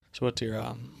So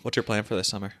what's your plan for this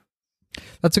summer?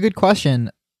 That's a good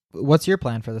question. What's your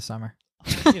plan for the summer?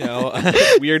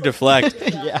 Weird deflect.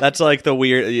 Yeah. That's like the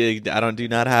weird. I do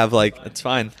not have like. It's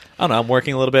fine. I don't know. I'm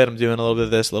working a little bit. I'm doing a little bit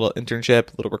of this, little internship,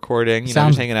 a little recording.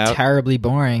 Sounds just hanging out. terribly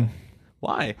boring.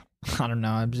 Why? I don't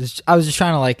know. I was just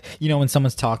trying to like, when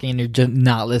someone's talking and you're just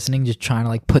not listening, just trying to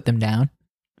like put them down.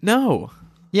 No.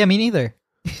 Yeah, me neither.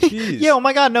 Jeez. Yeah, oh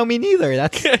my god, no, me neither.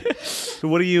 That's So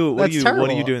what are you terrible.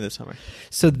 doing this summer?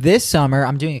 So this summer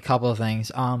I'm doing a couple of things.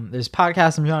 There's a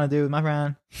podcast I'm trying to do with my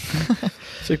friend.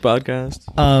 Sick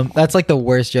podcast. That's like the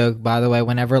worst joke, by the way.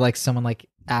 Whenever like someone like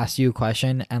asks you a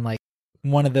question and like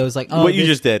one of those like what you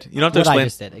just did. You don't have to what I explain.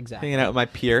 just did, exactly. Hanging out with my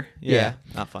peer. Yeah.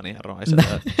 Not funny. I don't know why I said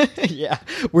that. Yeah,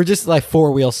 we're just like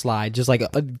four-wheel slide, just like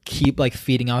keep like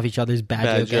feeding off each other's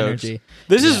bad joke jokes. energy.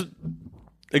 This is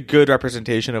a good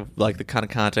representation of like the kind of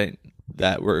content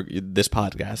that this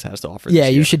podcast has to offer. Yeah, this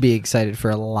you year. should be excited for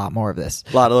a lot more of this.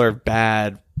 A lot of other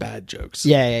bad jokes.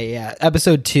 Yeah.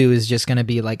 Episode 2 is just gonna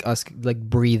be like us like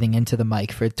breathing into the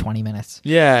mic for 20 minutes.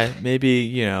 Yeah,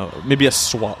 maybe a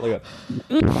swallow.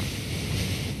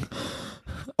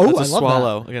 Oh, That's I a love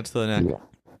swallow against the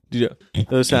neck.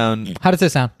 Those sound. that. How does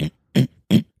this sound?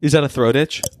 Is that a throat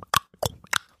itch?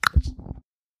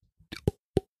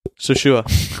 So Shua.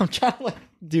 I'm trying to like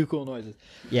do cool noises.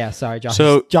 Yeah, sorry, Josh.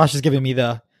 So- Josh is giving me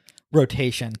the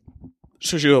rotation.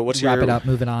 So Shua, what's Wrap your it up,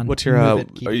 moving on. What's your Move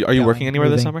it, keep are you going, working anywhere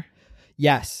this moving. summer?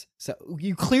 Yes. So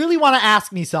you clearly want to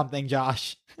ask me something,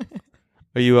 Josh.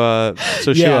 Are you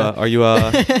so Yeah. Shua, are you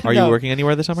No. you working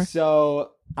anywhere this summer?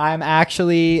 So I'm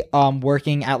actually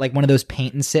working at like one of those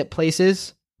paint and sip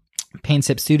places. Paint and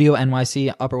Sip Studio,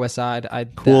 NYC, Upper West Side.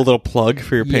 Cool little plug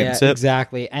for your paint and sip.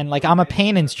 Exactly. And like I'm a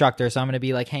paint instructor, so I'm gonna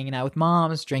be like hanging out with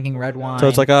moms, drinking red wine. So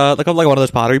it's like one of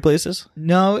those pottery places.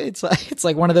 No, it's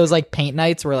like one of those like paint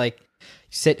nights where like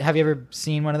sit. Have you ever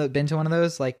seen been to one of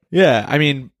those? Like, Yeah, I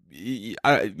mean,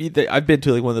 I've been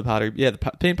to like one of the pottery. Yeah, the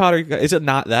paint pottery. Is it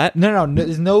not that? no,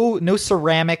 there's no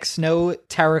ceramics, no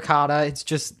terracotta. It's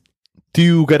just Do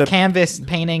you get a canvas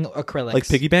painting acrylics. like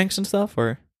piggy banks and stuff,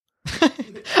 or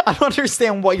I don't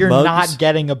understand what you're Mugs? not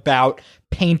getting about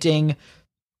painting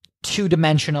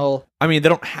two-dimensional. I mean, they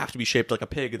don't have to be shaped like a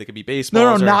pig. They could be No,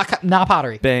 baseballs. or not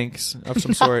pottery. banks of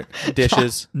some sort,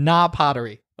 dishes. Not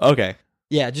pottery. Okay,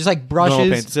 Yeah, just like normal paint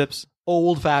brushes, sips.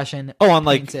 old-fashioned. Oh, on paint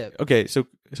like tip. okay, so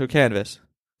canvas.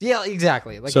 Yeah,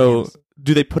 exactly. Like So canvas.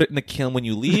 do they put it in the kiln when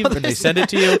you leave, and they send it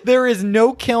to you? There is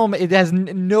no kiln. It has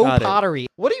no Got it. pottery.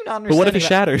 What do you not But understand? what if it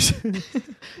shatters?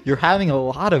 You're having a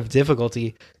lot of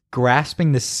difficulty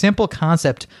grasping the simple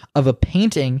concept of a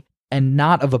painting and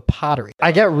not of a pottery.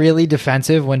 I get really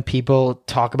defensive when people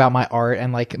talk about my art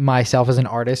and like myself as an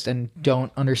artist and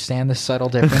don't understand the subtle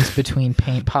difference between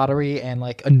paint pottery and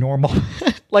like a normal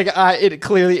like it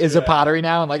clearly is a pottery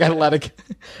now and like I let it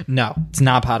No, it's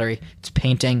not pottery. It's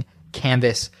painting,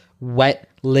 canvas, wet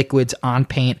liquids on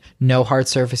paint, no hard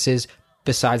surfaces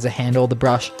besides the handle of the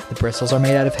brush. The bristles are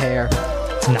made out of hair.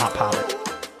 It's not pottery.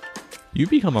 You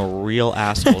become a real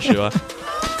asshole, Shua.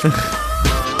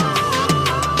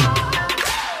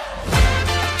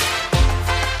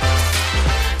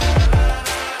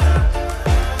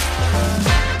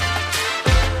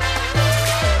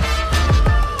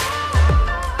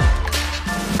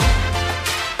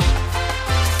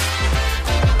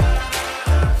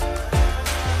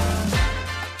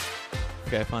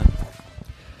 Okay, fine.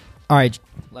 All right,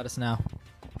 let us know.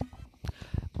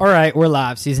 All right, we're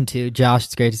live. Season 2. Josh,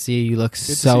 it's great to see you. You look Good to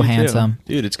see so you too. handsome.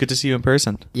 Dude, it's good to see you in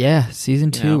person. Yeah, season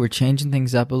 2. know. We're changing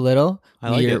things up a little. I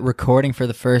like We're it. recording for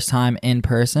the first time in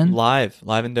person. Live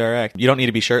and direct. You don't need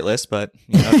to be shirtless, but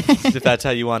if that's how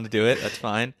you want to do it, that's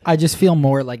fine. I just feel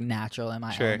more like natural in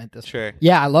my Sure, element this sure.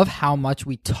 Yeah, I love how much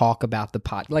we talk about the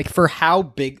pod. Like for how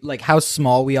big, like how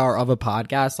small we are of a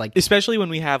podcast. Like Especially when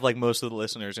we have like most of the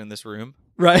listeners in this room.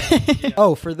 right.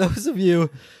 Oh, for those of you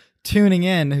tuning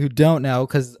in who don't know,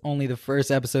 because only the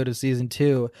first episode of season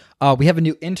 2, we have a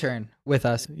new intern with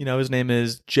us. His name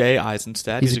is Jay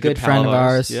Eisenstadt. He's a good pal friend of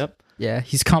ours. Yep. Yeah,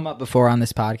 he's come up before on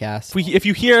this podcast. If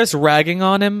you hear us ragging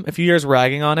on him,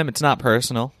 it's not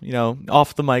personal.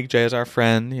 Off the mic, Jay is our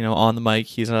friend. On the mic,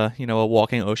 he's a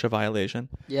walking OSHA violation.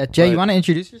 Yeah, Jay, But- you want to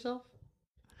introduce yourself?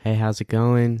 Hey, how's it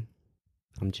going?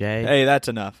 I'm Jay. Hey, that's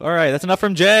enough. All right, that's enough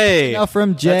from Jay. Enough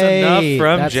from Jay. That's enough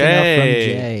from That's Jay. enough from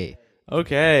Jay.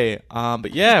 Okay.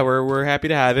 But yeah, we're happy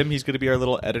to have him. He's going to be our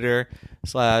little editor /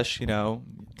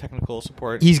 technical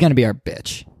support. He's going to be our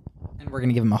bitch. And we're going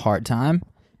to give him a hard time.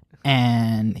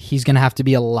 And he's going to have to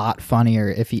be a lot funnier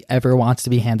if he ever wants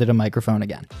to be handed a microphone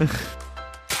again.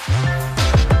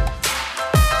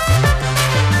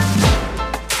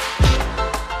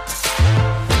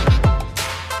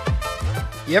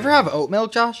 You ever have oat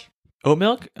milk, Josh? Oat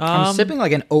milk? I'm sipping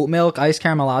like an oat milk iced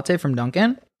caramel latte from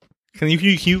Dunkin'. Can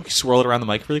you swirl it around the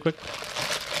mic really quick?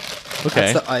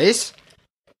 Okay. That's the ice.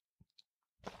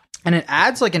 And it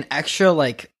adds like an extra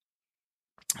like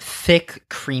thick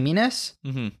creaminess.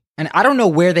 Mm-hmm. And I don't know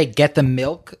where they get the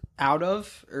milk out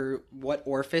of or what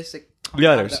orifice it comes The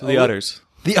out of udders. The udders.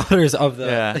 The udders of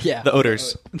the The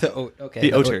odors. The oat. Okay.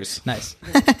 The oters. Nice.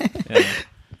 Yeah.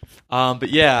 But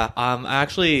yeah, I'm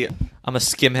a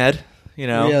skimhead. You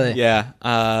know. Really?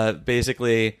 Yeah.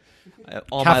 Basically,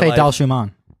 all Cafe my life. Dal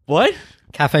Shuman. What?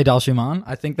 Cafe Dal Shuman.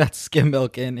 I think that's skim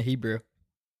milk in Hebrew.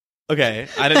 Okay,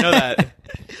 I didn't know that.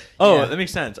 Oh, Yeah. that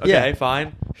makes sense. Okay, Yeah.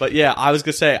 fine. But yeah, I was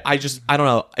gonna say, I don't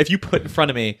know. If you put in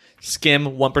front of me skim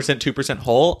 1%, 2%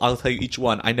 whole, I'll tell you each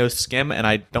one. I know skim, and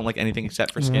I don't like anything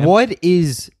except for skim. What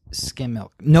is skim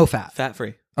milk? No fat. Fat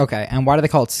free. Okay, and why do they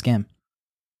call it skim?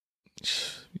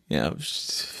 Yeah.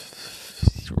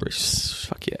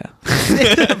 Fuck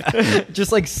yeah.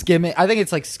 Just like skimming. I think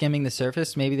it's like skimming the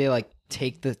surface. Maybe they like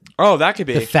take the Oh, that could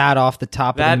be. fat off the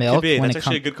top That of the milk. could be. when That's it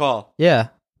actually a comes. good call. Yeah,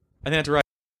 I think that's right.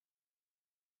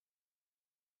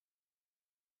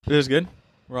 It is good.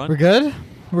 We're on. we're good.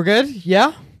 We're good.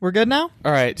 Yeah, we're good now.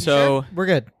 All right. You So sure? We're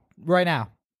good right now.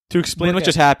 to explain We're what good.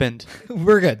 just happened.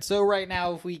 We're good. So right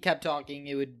now, if we kept talking,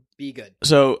 it would be good.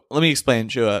 So let me explain,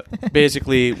 Shua.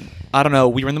 Basically, I don't know.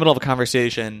 We were in the middle of a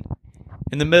conversation.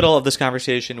 In the middle of this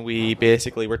conversation, we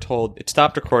basically were told it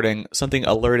stopped recording. Something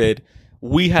alerted.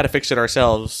 We had to fix it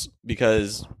ourselves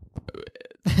because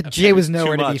Jay was too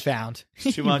nowhere to be much. found. Too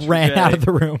He much for ran Jay. out of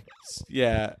the room.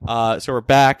 Yeah. So we're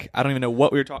back. I don't even know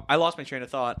what we were talking. I lost my train of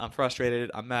thought. I'm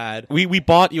frustrated. I'm mad. We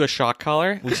bought you a shock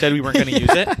collar. We said we weren't going to use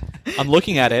it. I'm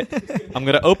looking at it. I'm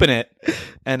going to open it,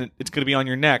 and it's going to be on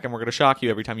your neck, and we're going to shock you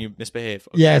every time you misbehave.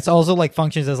 Okay? Yeah, it's also like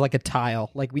functions as like a tile.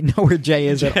 Like we know where Jay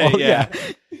is at all. Yeah.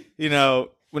 You know,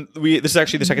 when this is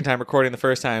actually the second time recording. The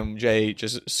first time Jay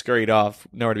just scurried off,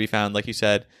 nowhere to be found, like you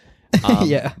said.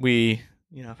 Yeah. We,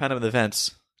 found him in the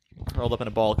vents, rolled up in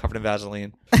a ball covered in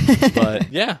Vaseline.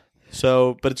 But yeah.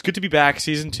 So, but it's good to be back,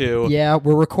 season 2. Yeah,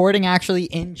 we're recording actually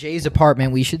in Jay's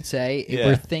apartment, we should say. Yeah.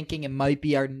 We're thinking it might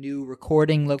be our new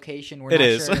recording location. We're It not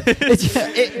is. sure.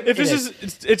 If this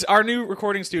is, it's our new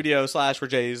recording studio / where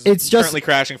Jay's It's just- currently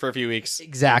crashing for a few weeks.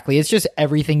 Exactly. It's just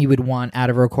everything you would want out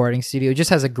of a recording studio. It just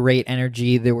has a great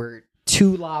energy. There were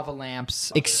 2 lava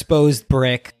lamps, exposed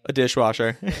brick. A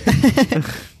dishwasher.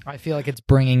 I feel like it's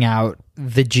bringing out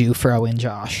the Jew-fro in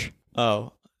Josh.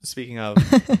 Oh, speaking of,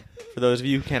 for those of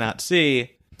you who cannot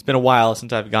see, it's been a while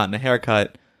since I've gotten a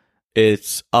haircut.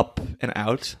 It's up and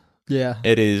out. Yeah.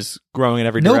 It is growing in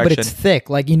every No, direction. but it's thick.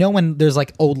 Like, you know when there's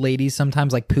like old ladies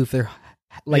sometimes like poof their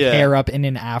Yeah. hair up in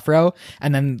an afro,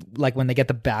 and then like when they get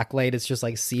the backlight, it's just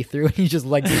like see-through, and you just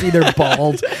like see their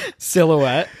bald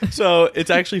silhouette. So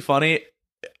it's actually funny.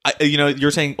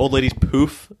 You're saying old ladies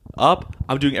poof up.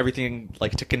 I'm doing everything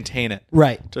like to contain it,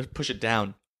 Right. to push it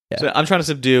down. Yeah. So I'm trying to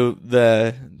subdue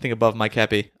the thing above my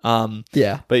kepi.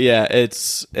 Yeah. But yeah,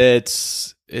 it's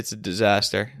a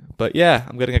disaster. But yeah,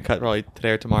 I'm getting a cut probably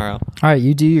today or tomorrow. All right,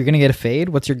 you're gonna get a fade.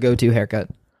 What's your go-to haircut?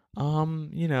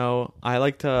 I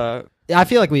like to. I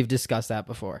feel like we've discussed that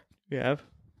before. We have.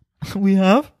 We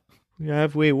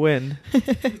have. We win.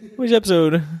 Which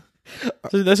episode?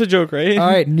 So that's a joke, right? All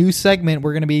right, new segment.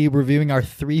 We're gonna be reviewing our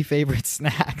 3 favorite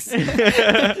snacks.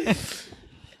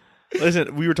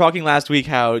 Listen, we were talking last week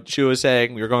how Chu was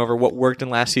saying we were going over what worked in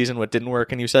last season, what didn't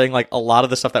work, and you were saying like a lot of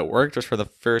the stuff that worked was for the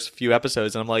first few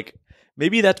episodes, and I'm like,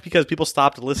 maybe that's because people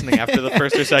stopped listening after the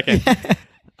first or second.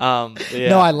 Yeah.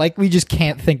 No, we just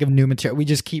can't think of new material. We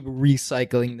just keep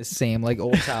recycling the same like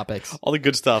old topics. all the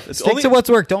good stuff. It's Stick to what's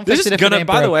worked. Don't This fix is it if it gonna. ain't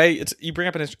By the broke. way, you bring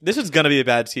up this is gonna be a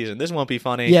bad season. This won't be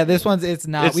funny. Yeah, this one's it's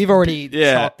not. It's- We've already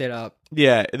yeah. chalked it up.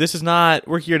 Yeah, this is not.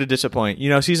 We're here to disappoint.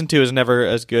 Season 2 is never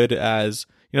as good as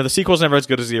the sequel's never as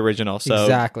good as the original. So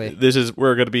Exactly.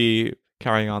 We're gonna be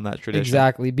carrying on that tradition.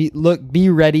 Exactly. Be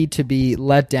ready to be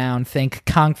let down. Think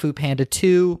Kung Fu Panda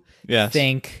 2. Yes.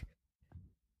 Think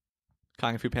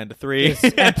Kung Fu Panda 3.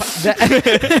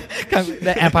 the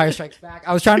Empire Strikes Back.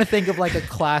 I was trying to think of like a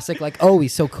classic, like, oh,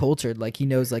 he's so cultured, like he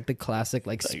knows like the classic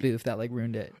like spoof that like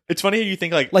ruined it. It's funny how you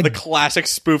think like Like- the classic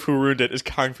spoof who ruined it is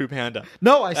Kung Fu Panda.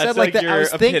 No, I That's said like that. your I was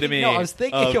thinking. epitome No, I was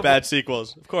thinking of of bad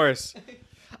sequels. Of course. I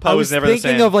Poe was is never the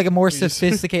thinking same. of like a more You just-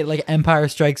 sophisticated, like Empire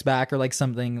Strikes Back or like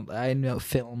something. I know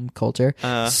film culture.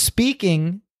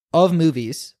 Speaking of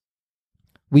movies,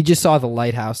 we just saw The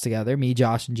Lighthouse together. Me,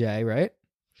 Josh, and Jay. Right?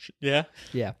 Yeah.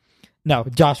 Yeah. No,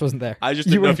 Josh wasn't there. I just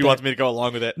didn't know weren't if you there. wanted me to go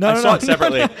along with it. No, I no, saw no, it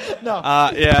separately. No.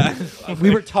 Yeah.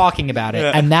 We were talking about it,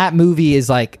 Yeah. and that movie is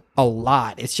like a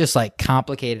lot. It's just like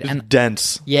complicated and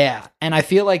dense. yeah. And I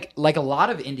feel like a lot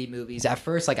of indie movies at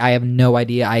first, like I have no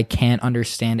idea. I can't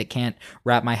understand it, can't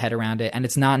wrap my head around it. And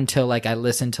it's not until like I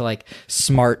listen to like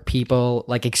smart people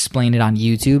like explain it on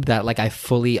YouTube that like I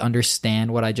fully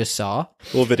understand what I just saw.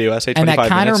 Little video essay, 25 And that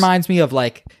kind of minutes. reminds me of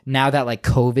like now that like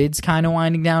COVID's kind of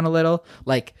winding down a little,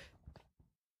 like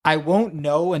I won't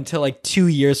know until like 2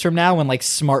 years from now when like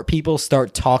smart people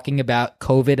start talking about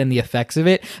COVID and the effects of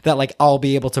it that like I'll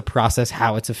be able to process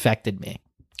how it's affected me.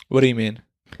 What do you mean?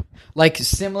 Like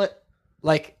similar,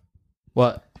 like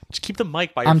what? Just keep the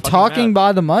mic by your I'm fucking talking mouth.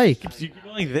 by the mic. You keep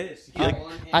going like this. You keep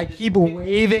I keep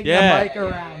waving Yeah. the mic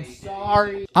around.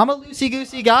 Sorry. I'm a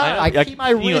loosey-goosey guy. I keep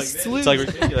my keep you like wrists this. loose. It's like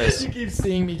ridiculous. You keep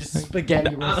seeing me just spaghetti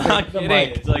I'm wristing not the kidding.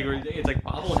 mic. It's like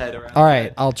bobblehead around. All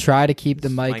right, I'll try to keep the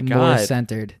My mic more God.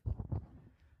 centered.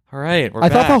 All right. We're I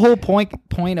back. thought the whole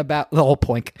point about the whole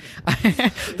point,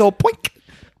 the whole point.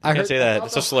 I Can't say that.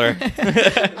 It's a slur.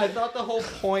 I thought the whole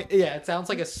point. Yeah, it sounds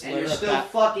like a slur. And you're of still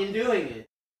that. fucking doing it.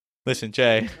 Listen,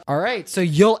 Jay. All right, so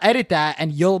you'll edit that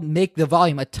and you'll make the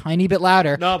volume a tiny bit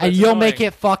louder, No, but and it's you'll annoying. make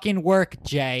it fucking work,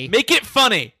 Jay. Make it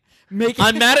funny. Make it.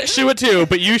 I'm mad at Shua too,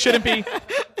 but you shouldn't be.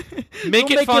 Make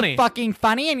You'll it funny. fucking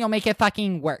funny, and you'll make it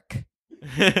fucking work.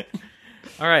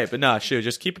 All right, but no, Shua,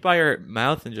 just keep it by your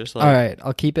mouth and just like. All right,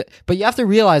 I'll keep it. But you have to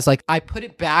realize, like, I put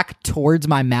it back towards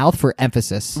my mouth for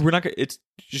emphasis. We're not. It's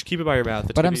just keep it by your mouth.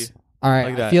 It's But gonna I'm. be- All right,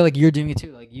 like I that. feel like you're doing it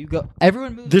too. Like you go,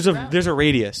 everyone moves. There's around. a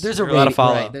radius. There's a You're allowed to radius.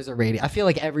 follow. Right, there's a radius. I feel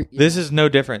like every. This is no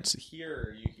difference.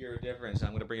 Here, you hear a difference.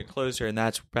 I'm gonna bring it closer, and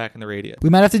that's back in the radius.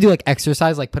 We might have to do like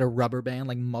exercise, like put a rubber band,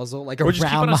 like muzzle, like Or just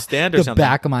keep it around on a stand or the something.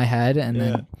 back of my head, and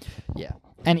then yeah.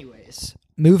 Anyways,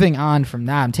 moving on from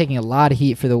that, I'm taking a lot of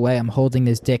heat for the way I'm holding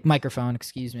this dick microphone.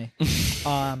 Excuse me.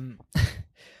 All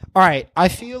right, I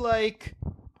feel like.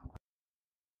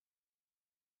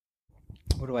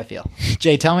 What do I feel?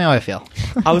 Jay, tell me how I feel.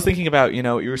 I was thinking about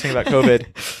what you were saying about COVID.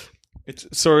 It's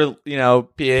sort of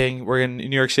we're in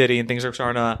New York City and things are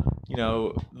starting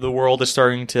to the world is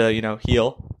starting to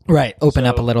heal. Right, open So,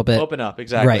 up a little bit. Open up,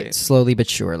 exactly. Right, slowly but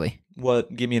surely.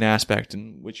 Give me an aspect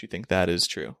in which you think that is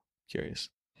true. Curious.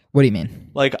 What do you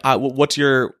mean? Like, what's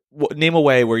your name a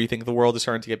way where you think the world is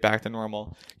starting to get back to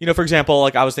normal? For example,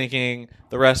 like I was thinking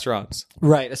the restaurants.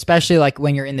 Right, especially like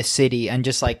when you're in the city and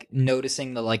just like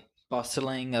noticing the like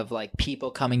bustling of like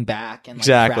people coming back and like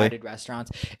Exactly. crowded restaurants.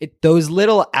 Those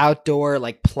little outdoor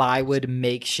like plywood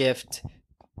makeshift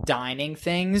dining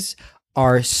things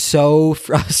are so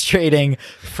frustrating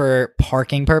for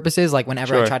parking purposes. Like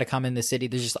whenever I Sure. try to come in the city,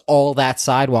 there's just all that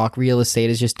sidewalk real estate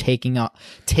is just taken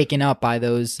up by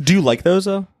those Do you like those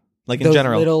though? Like in those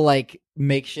general, little like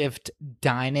makeshift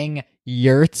dining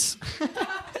yurts.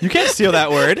 you can't steal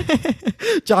that word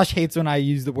Josh hates when I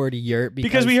use the word yurt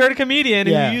because we heard a comedian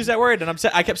Yeah. who used that word, and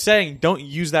I kept saying don't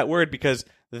use that word because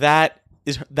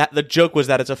the joke was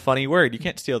that it's a funny word. You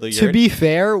can't steal the To yurt. be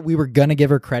fair, we were gonna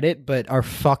give her credit, but our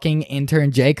fucking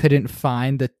intern Jay couldn't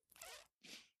find the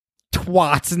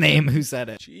twat's name who said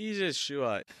it. Jesus,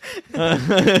 Shua.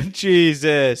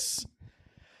 Jesus.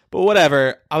 But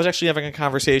whatever. I was actually having a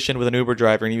conversation with an Uber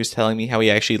driver, and he was telling me how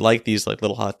he actually liked these like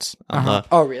little huts. On the,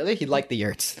 Oh, really? He liked the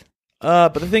yurts.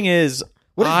 but the thing is,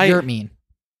 What does yurt mean?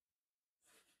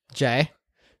 Jay?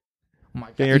 Oh my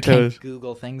God, Finger you can't toes.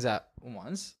 Google things at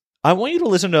once. I want you to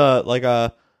listen to like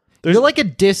a. There's You're like a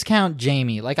discount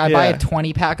Jamie. Like I buy Yeah. a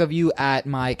 20-pack of you at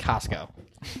my Costco.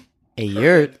 A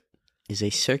yurt is a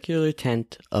circular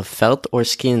tent of felt or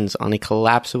skins on a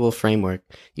collapsible framework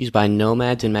used by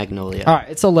nomads in Magnolia. All right,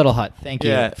 it's a little hut. Thank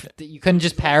you. Yeah. You couldn't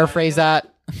just paraphrase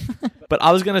that. But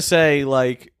I was gonna say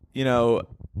like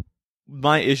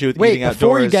my issue with Wait, eating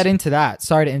before outdoors. you get into that,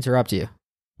 sorry to interrupt you.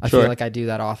 I Sure. feel like I do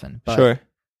that often. But sure.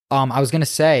 I was gonna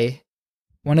say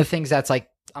one of the things that's like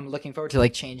I'm looking forward to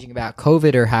like changing about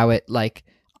COVID or how it like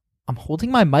I'm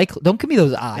holding my mic. Don't give me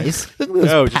those eyes. Look at those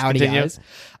No, just pouty continue. eyes.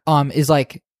 Is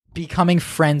like becoming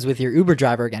friends with your Uber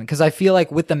driver again because I feel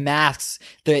like with the masks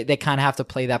they kind of have to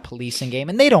play that policing game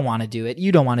and they don't want to do it.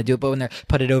 You don't want to do it, but when they're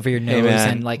put it over your nose Hey man,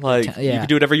 and like you yeah. can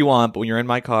do whatever you want, but when you're in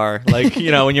my car, like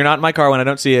when you're not in my car, when I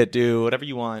don't see it, do whatever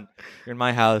you want. You're in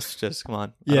my house, just come on.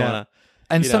 I don't Yeah. wanna,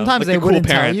 And sometimes like they the cool wouldn't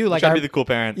parent. tell you. Like try to I be the cool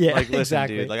parent. Yeah, like listen,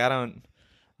 exactly. dude. Like I don't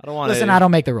want to. listen. I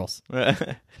don't make the rules. don't.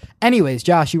 Anyways,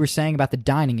 Josh, you were saying about the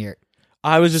dining yurt.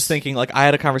 I was just thinking, like, I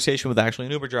had a conversation with actually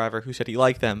an Uber driver who said he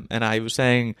liked them, and I was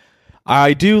saying,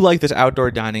 I do like this outdoor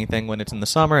dining thing when it's in the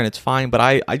summer and it's fine, but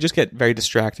I just get very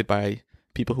distracted by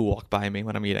people who walk by me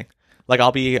when I'm eating. Like,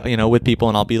 I'll be, with people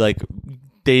and I'll be, like,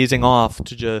 dazing off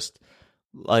to just,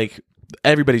 like,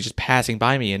 everybody's just passing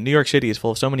by me. And New York City is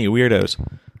full of so many weirdos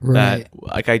Right. that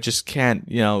like I just can't.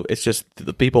 It's just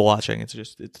the people watching. It's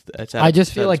I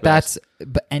just feel like that's.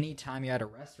 But anytime you're at a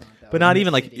restaurant, though, But not in the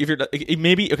even like city. if you're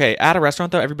maybe okay at a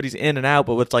restaurant though, everybody's in and out.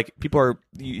 But it's like people are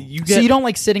you get. So you don't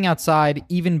like sitting outside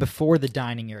even before the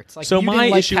dining area. It's like So you my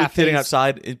didn't like issue with sitting cafes.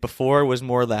 outside before was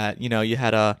more that you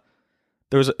had it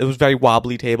was very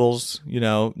wobbly tables.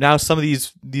 Now some of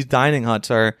these dining huts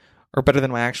are better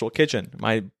than my actual kitchen,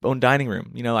 my own dining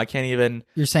room. I can't even.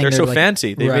 You're saying they're so like-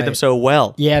 fancy. They made right. them so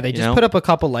well. Yeah, they just know? put up a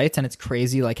couple lights, and it's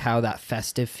crazy like how that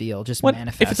festive feel just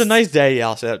manifests. If it's a nice day, yeah,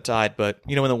 I'll sit outside. But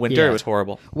in the winter, Yeah. it was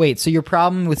horrible. Wait, so your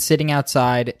problem with sitting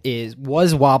outside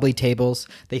was wobbly tables.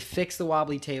 They fixed the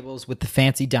wobbly tables with the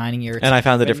fancy dining areas, And I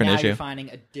found a but different now issue. You're finding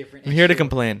a different. I'm here to issue.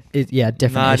 complain.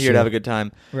 Different. Not issue. here to have a good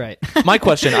time. Right. I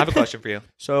have a question for you.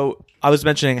 So I was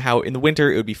mentioning how in the winter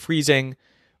it would be freezing.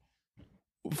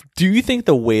 Do you think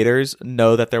the waiters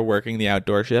know that they're working the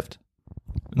outdoor shift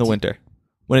in the winter?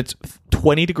 When it's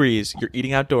 20 degrees, you're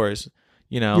eating outdoors,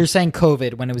 You're saying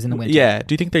COVID when it was in the winter. Yeah.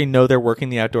 Do you think they know they're working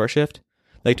the outdoor shift?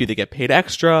 Like, do they get paid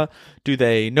extra? Do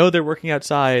they know they're working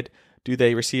outside? Do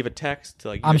they receive a text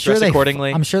to I'm sure dress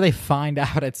accordingly? I'm sure they find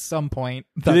out at some point.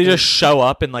 Do that they they're- just show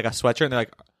up in like a sweatshirt and they're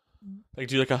like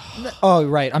do like a Oh,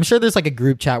 right. I'm sure there's like a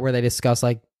group chat where they discuss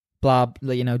like blah,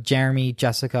 Jeremy,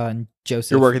 Jessica, and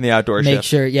Joseph. you're working the outdoor Make shift?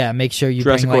 sure you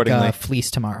Dress bring like accordingly. a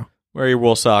fleece tomorrow. Wear your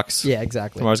wool socks. Yeah,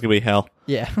 exactly. Tomorrow's gonna be hell.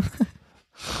 Yeah.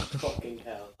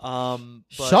 But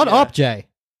Shut yeah. up, Jay.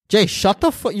 Jay, shut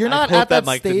the fuck. You're not I hope at that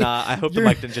mic stage. did not. I hope the You're-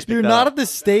 mic didn't just. Pick You're that not up. at the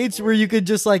stage where you could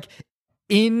just like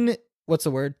what's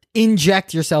the word?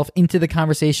 Inject yourself into the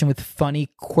conversation with funny,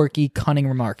 quirky, cunning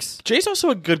remarks. Jay's also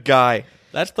a good guy.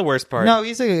 That's the worst part. No,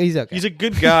 he's okay. He's a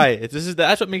good guy.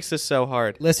 That's what makes this so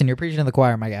hard. Listen, you're preaching to the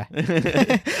choir, my guy.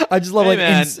 I just love Hey, like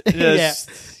man, yeah.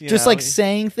 Just like know,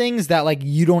 saying things that like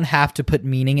you don't have to put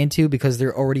meaning into because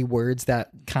they're already words that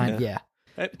yeah.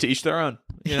 to each their own.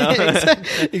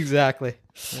 Exactly.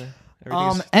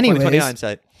 Everything's anyways. 20/20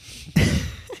 hindsight.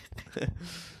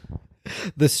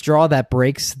 The straw that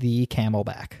breaks the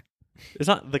camelback. It's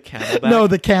not the camelback. No,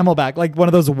 the camelback, like one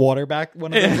of those water water Oh,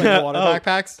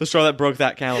 backpacks. the straw that broke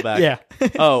that camelback. Yeah. Do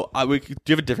you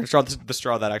have a different straw? This is the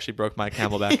straw that actually broke my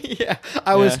camelback. Yeah,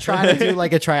 I was Yeah. trying to do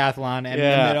like a triathlon, and in the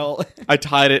Yeah. middle, I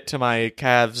tied it to my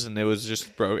calves, and it was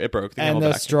just broke. It broke the and the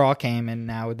camelback. straw came, and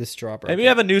now the straw broke. Maybe I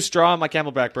have a new straw, and my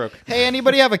camelback broke. Hey,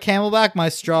 anybody have a camelback? My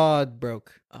straw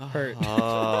broke. Hurt.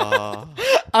 Oh.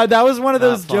 That was one of Not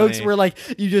those jokes funny. where like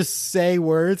you just say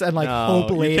words and like No, hope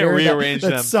you later can't that, rearrange that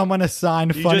them. someone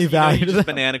assigned You funny just, value you to just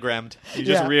them. bananagrammed. You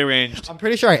just Yeah. rearranged. I'm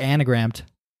pretty sure I anagrammed.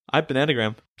 I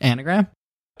bananagram. Anagram?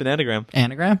 Bananagram.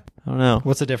 Anagram? I don't know.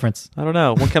 What's the difference? I don't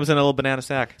know. One comes in a little banana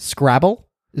sack. Scrabble?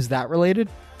 Is that related?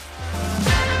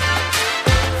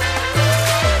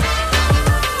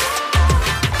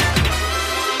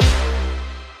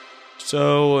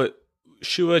 So,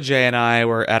 Shua, Jay, and I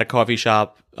were at a coffee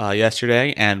shop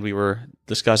yesterday, and we were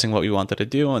discussing what we wanted to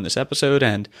do on this episode,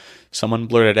 and someone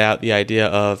blurted out the idea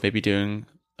of maybe doing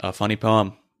a funny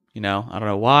poem. I don't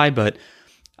know why, but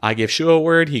I gave Shua a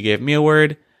word, he gave me a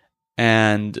word,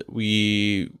 and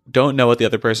we don't know what the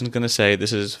other person's going to say.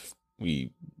 This is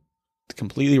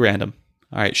completely random.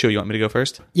 All right, Shua, you want me to go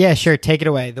first? Yeah, sure. Take it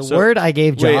away. The So- word I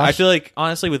gave Josh. Wait, I feel like,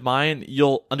 honestly, with mine,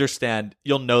 you'll understand.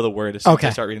 You'll know the word as soon as I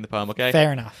Okay. start reading the poem, okay?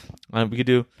 Fair enough. We could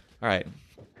do. All right.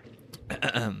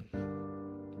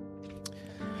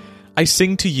 I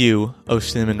sing to you, O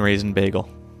cinnamon raisin bagel,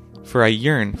 for I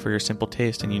yearn for your simple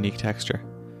taste and unique texture.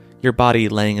 Your body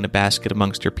laying in a basket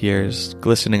amongst your peers,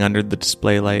 glistening under the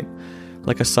display light,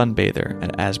 like a sunbather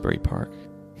at Asbury Park.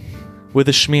 With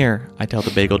a schmear, I tell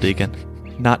the bagel deacon,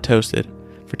 not toasted,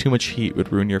 for too much heat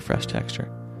would ruin your fresh texture.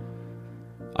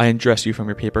 I undress you from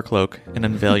your paper cloak and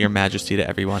unveil your majesty to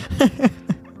everyone.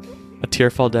 A tear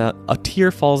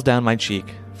falls down my cheek,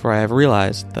 for I have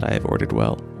realized that I have ordered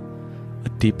well. A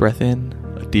deep breath in,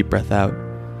 a deep breath out.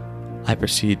 I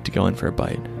proceed to go in for a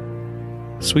bite.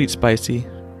 Sweet, spicy,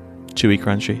 chewy,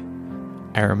 crunchy.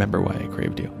 I remember why I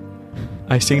craved you.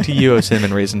 I sing to you, O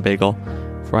cinnamon raisin bagel,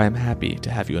 for I am happy to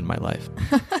have you in my life.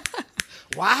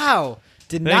 Wow.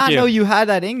 Did Thank not you. know you had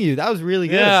that in you. That was really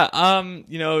good. Yeah,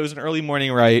 it was an early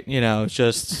morning write. It's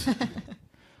just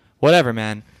whatever,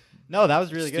 man. No, that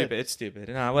was really Stupid. good. It's stupid.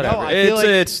 No, whatever. I feel like-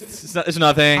 It's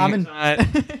nothing. I'm It's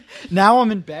not- now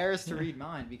I'm embarrassed to read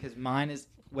mine because mine is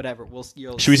whatever.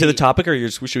 You'll Should we say the see. topic, or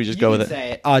should we just You go can with it?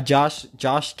 say it.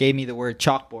 Josh gave me the word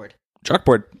chalkboard.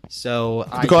 Chalkboard. So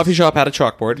The coffee shop had a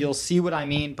chalkboard. You'll see what I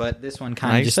mean, but this one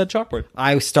kind I of just said chalkboard.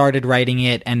 I started writing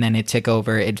it and then it took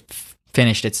over. It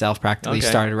finished itself practically. Okay.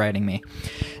 Started writing me.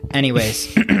 Anyways,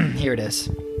 here it is.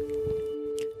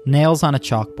 Nails on a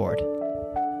chalkboard.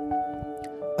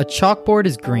 A chalkboard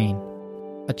is green.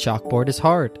 A chalkboard is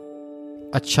hard.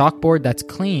 A chalkboard that's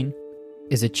clean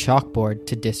is a chalkboard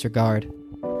to disregard.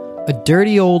 A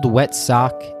dirty old wet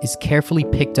sock is carefully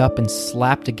picked up and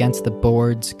slapped against the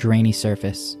board's grainy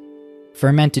surface.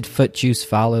 Fermented foot juice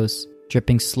follows,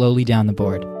 dripping slowly down the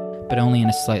board, but only in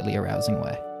a slightly arousing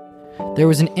way. There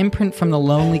was an imprint from the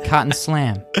lonely cotton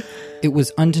slam. It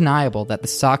was undeniable that the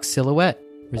sock's silhouette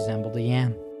resembled a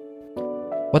yam.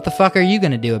 "What the fuck are you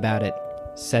gonna do about it?"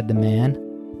 said the man.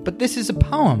 "But this is a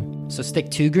poem, so stick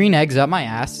 2 green eggs up my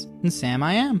ass, and Sam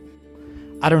I am."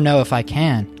 "I don't know if I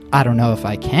can. I don't know if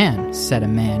I can," said a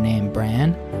man named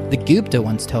Bran. "The Gupta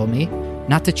once told me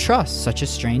not to trust such a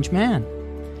strange man."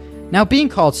 Now being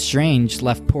called strange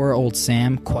left poor old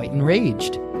Sam quite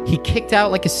enraged. He kicked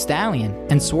out like a stallion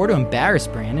and swore to embarrass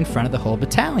Bran in front of the whole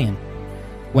battalion.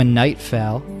 When night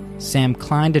fell, Sam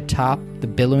climbed atop the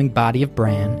billowing body of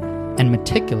Bran and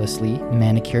meticulously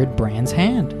manicured Bran's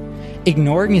hand.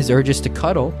 Ignoring his urges to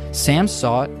cuddle, Sam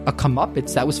sought a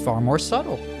comeuppance that was far more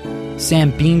subtle.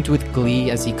 Sam beamed with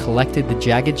glee as he collected the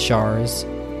jagged shards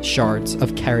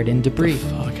of keratin debris,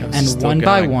 and one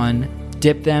by one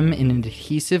dipped them in an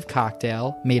adhesive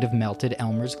cocktail made of melted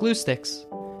Elmer's glue sticks.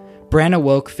 Bran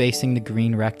awoke facing the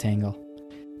green rectangle.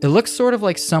 It looks sort of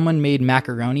like someone made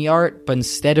macaroni art, but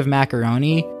instead of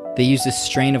macaroni, they used a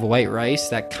strain of white rice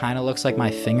that kind of looks like my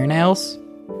fingernails.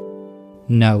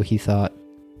 No, he thought.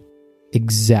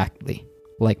 Exactly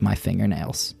like my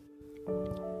fingernails.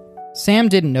 Sam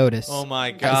didn't notice. Oh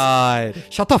my god.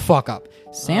 Shut the fuck up.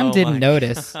 Sam Oh didn't my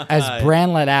notice God. as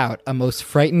Bran let out a most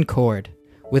frightened chord.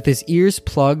 With his ears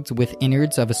plugged with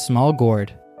innards of a small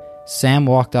gourd, Sam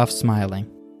walked off smiling.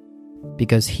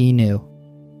 Because he knew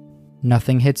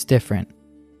nothing hits different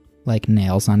like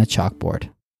nails on a chalkboard.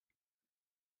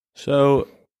 So,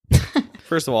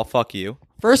 first of all, fuck you.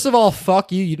 First of all,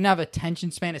 fuck you. You didn't have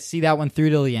attention span to see that one through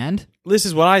till the end. This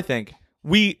is what I think.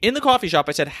 In the coffee shop,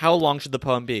 I said, how long should the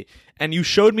poem be? And you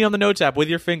showed me on the notes app with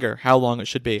your finger how long it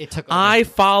should be. It took I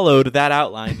followed that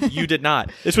outline. You did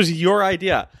not. This was your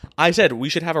idea. I said we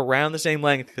should have around the same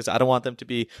length because I don't want them to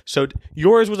be so.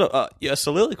 Yours was a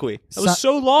soliloquy. That was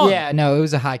so long. Yeah, no, it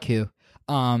was a haiku.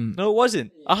 No, it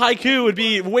wasn't. A haiku would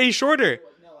be way shorter. It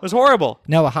was horrible.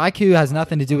 No, a haiku has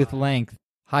nothing to do with length.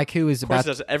 Haiku is Of course, about...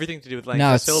 it has everything to do with length.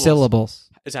 No, It's it's syllables.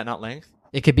 Is that not length?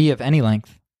 It could be of any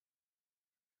length.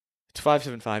 It's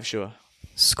 575, sure.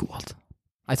 Schooled.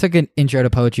 I took an intro to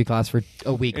poetry class for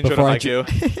a week Intro to before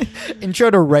haiku. intro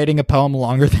to writing a poem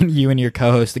longer than you and your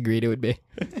co-host agreed it would be.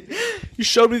 You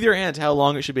showed me with your hands how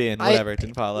long it should be, and whatever. It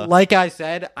didn't follow. Like I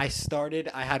said, I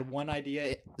had one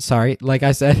idea. Sorry, like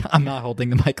I said, I'm not holding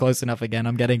the mic close enough again.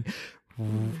 I'm getting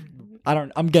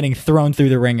thrown through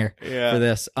the ringer Yeah. for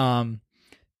this. What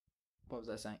was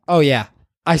I saying? Oh yeah.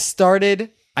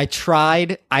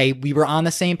 We were on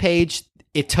the same page.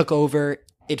 It took over.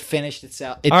 It finished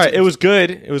itself. All right, it was good.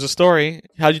 It was a story.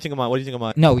 How do you think of mine? What do you think of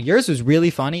mine? No, yours was really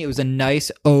funny. It was a nice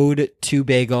ode to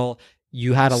bagel.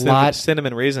 You had a lot.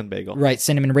 Cinnamon raisin bagel. Right,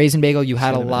 cinnamon raisin bagel. You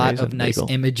had a Cinnamon lot raisin of nice bagel.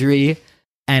 imagery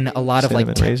and a lot of like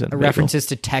Cinnamon raisin bagel. references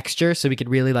to texture, so we could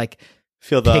really like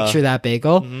Feel the picture that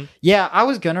bagel. Mhm. Yeah, I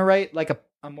was gonna write like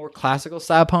a more classical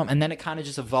style poem, and then it kind of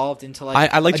just evolved into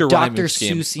like I liked a your Dr. rhyming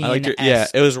scheme. Seussian. I liked yeah,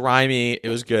 it was rhymey. It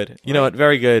was good. You know what?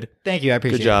 Very good. Thank you, I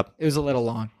appreciate Good job. it. It was a little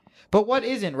long, but what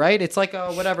isn't right? It's like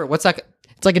a whatever. What's like?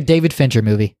 It's like a David Fincher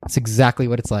movie. It's exactly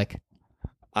what it's like.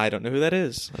 I don't know who that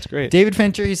is. That's great. David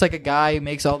Fincher, he's like a guy who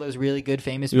makes all those really good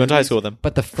famous We movies. went to high school with him.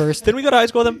 But the first... Didn't we go to high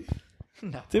school with him?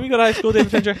 No. Didn't we go to high school with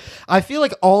David Fincher? I feel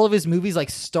like all of his movies like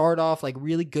start off like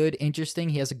really good, interesting.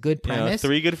 He has a good You know, premise.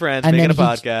 3 good friends and making a then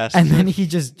podcast. And then he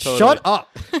just... Totally. Shut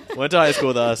up! Went to high school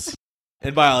with us.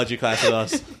 In biology class with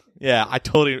us. Yeah,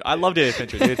 I love David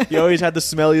Fincher, dude. He always had the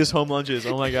smelliest home lunches.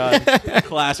 Oh my god.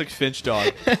 Classic Finch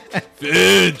dog.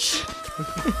 Finch!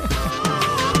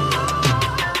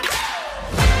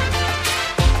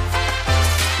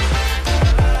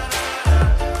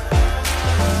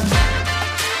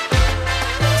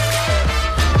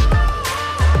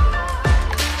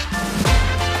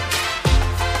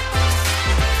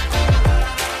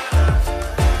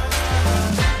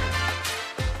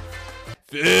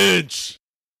 Finch!